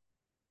diabetic.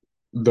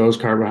 Those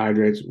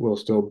carbohydrates will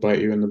still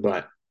bite you in the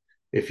butt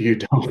if you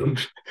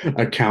don't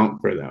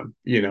account for them.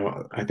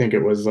 I think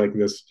it was like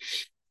this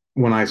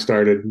when I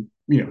started,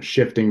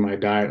 shifting my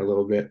diet a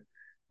little bit.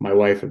 My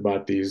wife had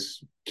bought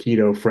these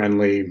keto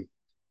friendly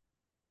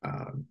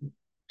uh,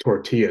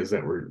 tortillas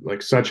that were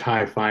like such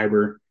high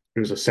fiber.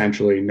 It was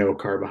essentially no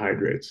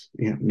carbohydrates,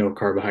 no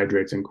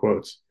carbohydrates in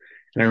quotes.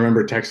 And I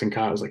remember texting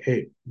Kyle, I was like,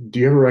 hey, do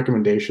you have a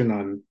recommendation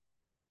on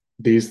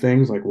these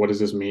things? Like, what does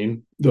this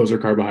mean? Those are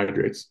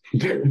carbohydrates.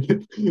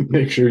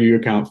 Make sure you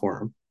account for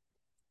them.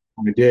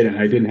 I did, and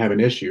I didn't have an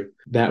issue.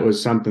 That was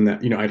something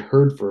that, I'd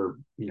heard for,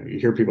 you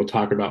hear people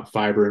talk about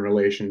fiber in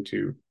relation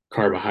to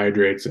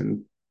carbohydrates.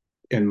 And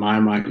in my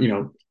mind,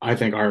 I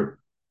think our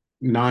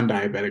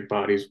non-diabetic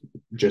bodies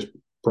just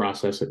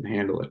process it and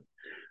handle it.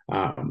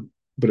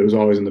 But it was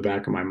always in the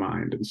back of my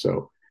mind. And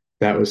so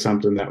that was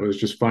something that was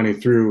just funny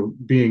through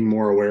being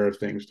more aware of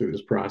things through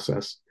this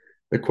process,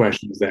 the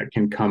questions that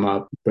can come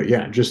up. But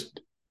yeah, just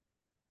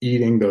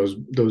eating those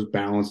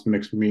balanced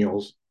mixed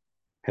meals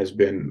has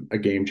been a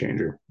game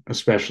changer,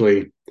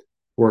 especially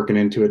working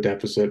into a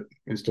deficit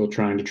and still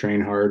trying to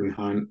train hard and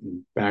hunt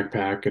and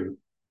backpack and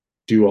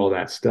do all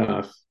that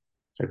stuff.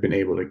 I've been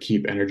able to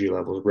keep energy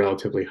levels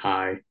relatively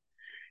high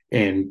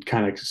and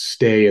kind of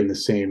stay in the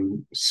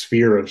same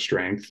sphere of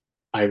strength.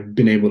 I've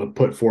been able to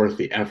put forth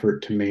the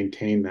effort to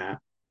maintain that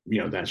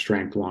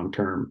strength long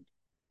term.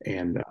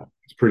 And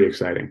it's pretty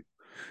exciting.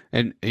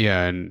 and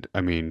yeah, and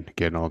I mean,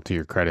 getting all to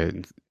your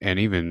credit, and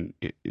even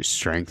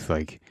strength,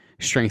 like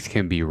strength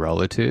can be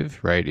relative,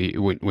 right?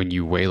 When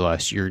you weigh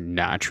less, you're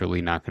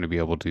naturally not going to be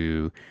able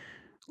to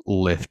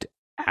lift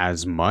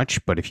as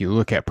much. But if you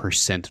look at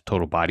percent of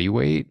total body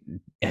weight,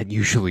 it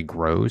usually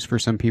grows for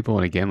some people.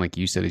 And again, like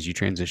you said, as you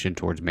transition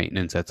towards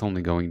maintenance, that's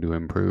only going to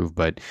improve.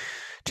 But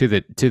to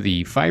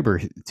the fiber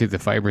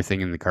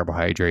thing and the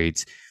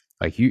carbohydrates,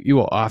 like you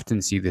will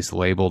often see this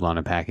labeled on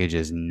a package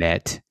as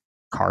net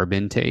carb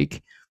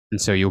intake. And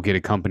so you'll get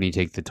a company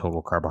take the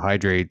total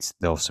carbohydrates,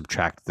 they'll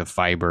subtract the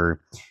fiber,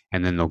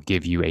 and then they'll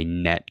give you a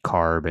net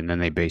carb, and then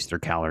they base their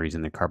calories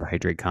and their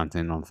carbohydrate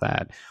content on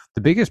that.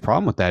 The biggest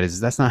problem with that is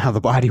that's not how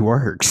the body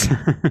works,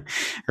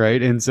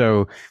 right? And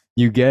so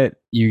you get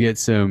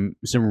some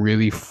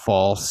really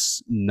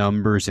false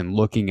numbers in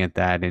looking at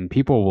that, and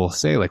people will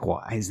say like,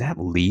 "Well, is that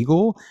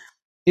legal?"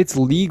 It's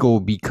legal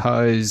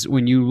because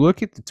when you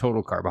look at the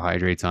total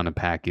carbohydrates on a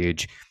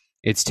package,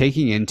 it's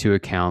taking into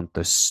account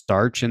the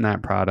starch in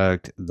that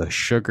product, the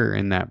sugar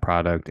in that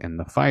product, and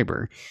the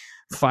fiber.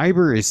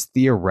 Fiber is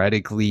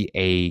theoretically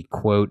a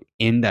quote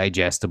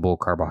indigestible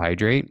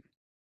carbohydrate.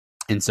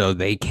 And so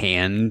they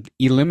can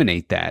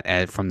eliminate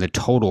that from the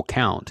total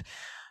count.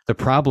 The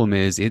problem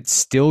is it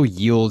still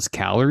yields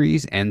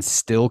calories and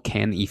still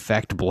can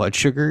affect blood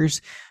sugars,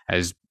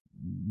 as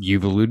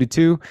you've alluded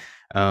to.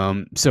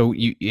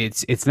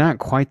 It's not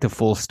quite the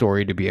full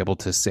story to be able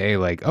to say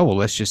like, oh well,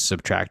 let's just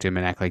subtract them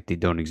and act like they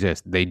don't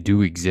exist. They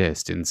do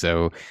exist, and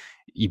so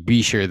you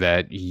be sure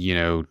that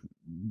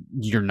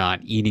you're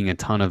not eating a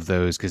ton of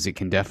those because it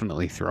can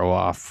definitely throw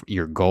off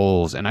your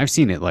goals. And I've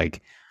seen it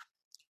like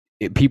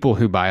people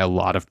who buy a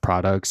lot of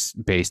products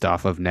based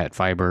off of net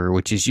fiber,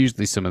 which is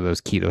usually some of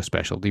those keto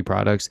specialty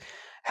products,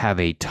 have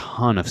a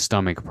ton of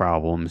stomach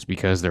problems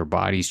because their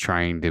body's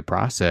trying to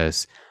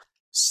process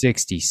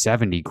 60,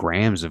 70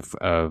 grams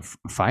of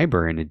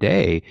fiber in a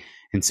day.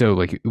 And so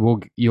like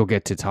you'll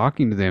get to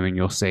talking to them and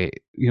you'll say,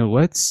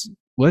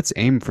 let's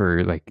aim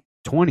for like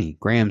 20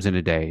 grams in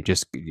a day.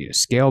 Just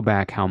scale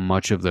back how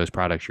much of those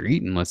products you're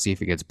eating. Let's see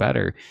if it gets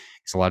better.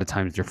 Because a lot of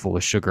times they're full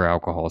of sugar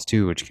alcohols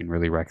too, which can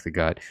really wreck the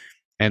gut.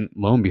 And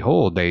lo and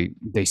behold,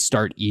 they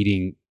start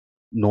eating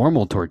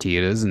normal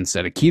tortillas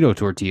instead of keto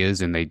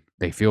tortillas, and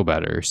they feel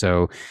better.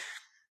 So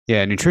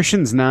yeah,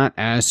 nutrition's not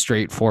as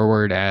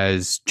straightforward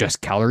as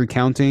just calorie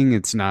counting.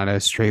 It's not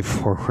as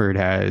straightforward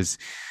as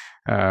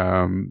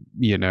I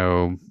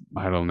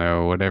don't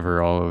know,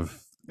 whatever all of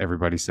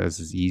everybody says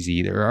is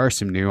easy. There are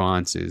some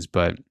nuances,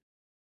 but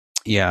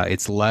yeah,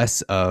 it's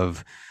less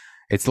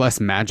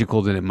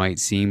magical than it might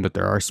seem, but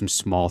there are some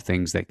small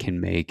things that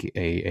can make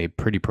a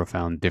pretty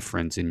profound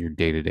difference in your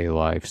day-to-day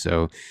life.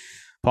 So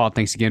Paul,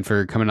 thanks again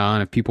for coming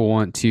on. If people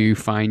want to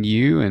find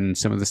you and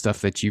some of the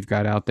stuff that you've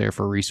got out there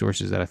for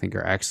resources that I think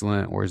are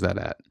excellent, where's that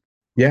at?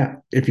 Yeah.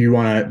 If you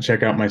want to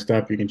check out my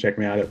stuff, you can check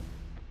me out at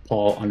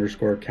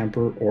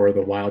Paul_Kemper or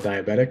The Wild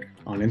Diabetic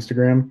on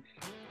Instagram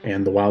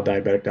and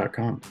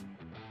thewilddiabetic.com.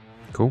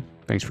 Cool.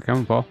 Thanks for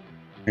coming, Paul.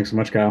 Thanks so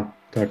much, Kyle.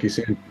 Talk to you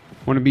soon. I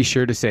want to be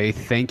sure to say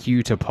thank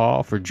you to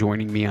Paul for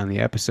joining me on the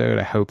episode.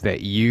 I hope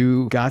that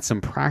you got some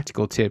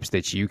practical tips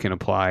that you can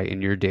apply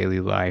in your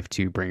daily life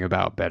to bring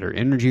about better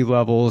energy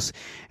levels.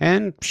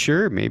 And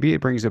sure, maybe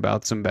it brings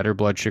about some better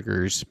blood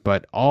sugars,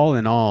 but all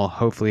in all,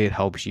 hopefully it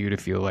helps you to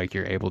feel like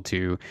you're able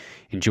to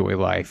enjoy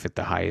life at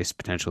the highest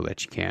potential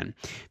that you can.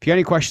 If you got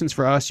any questions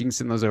for us, you can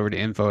send those over to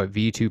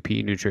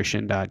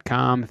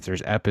info@v2pnutrition.com. If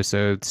there's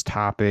episodes,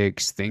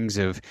 topics, things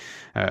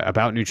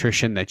about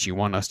nutrition that you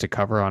want us to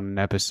cover on an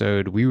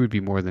episode, we would be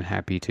more than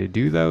happy to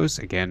do those.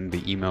 Again,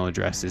 the email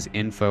address is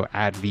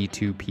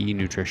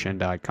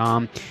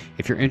info@v2pnutrition.com.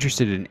 If you're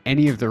interested in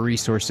any of the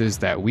resources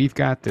that we've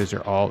got, those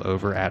are all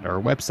over at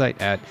our website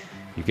at,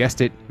 you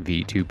guessed it,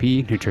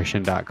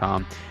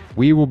 v2pnutrition.com.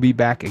 We will be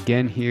back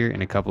again here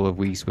in a couple of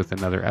weeks with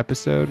another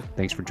episode.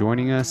 Thanks for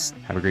joining us.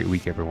 Have a great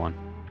week, everyone.